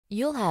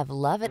You'll have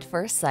love at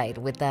first sight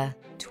with the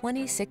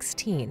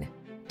 2016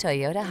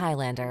 Toyota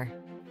Highlander.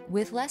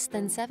 With less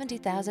than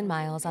 70,000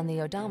 miles on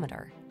the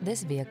odometer,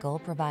 this vehicle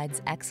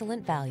provides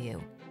excellent value.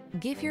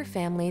 Give your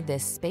family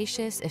this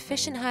spacious,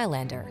 efficient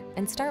Highlander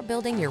and start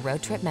building your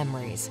road trip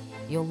memories.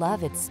 You'll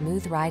love its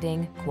smooth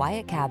riding,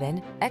 quiet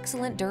cabin,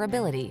 excellent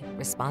durability,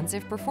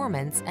 responsive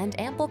performance, and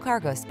ample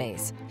cargo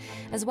space,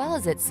 as well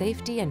as its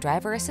safety and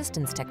driver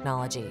assistance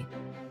technology.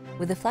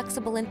 With a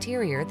flexible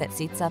interior that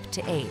seats up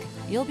to 8,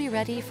 you'll be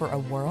ready for a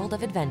world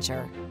of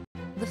adventure.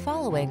 The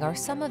following are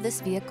some of this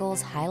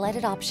vehicle's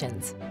highlighted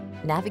options: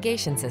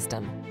 navigation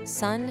system,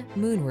 sun,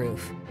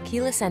 moonroof,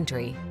 keyless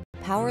entry,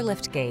 power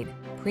liftgate,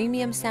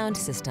 premium sound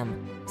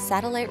system,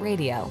 satellite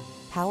radio,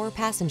 power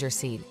passenger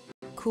seat,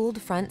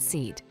 cooled front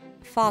seat,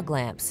 fog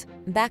lamps,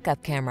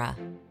 backup camera.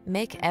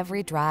 Make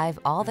every drive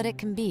all that it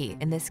can be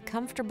in this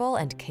comfortable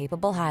and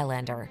capable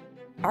Highlander.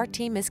 Our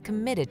team is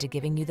committed to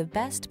giving you the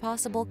best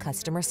possible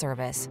customer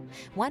service.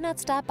 Why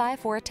not stop by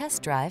for a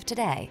test drive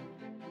today?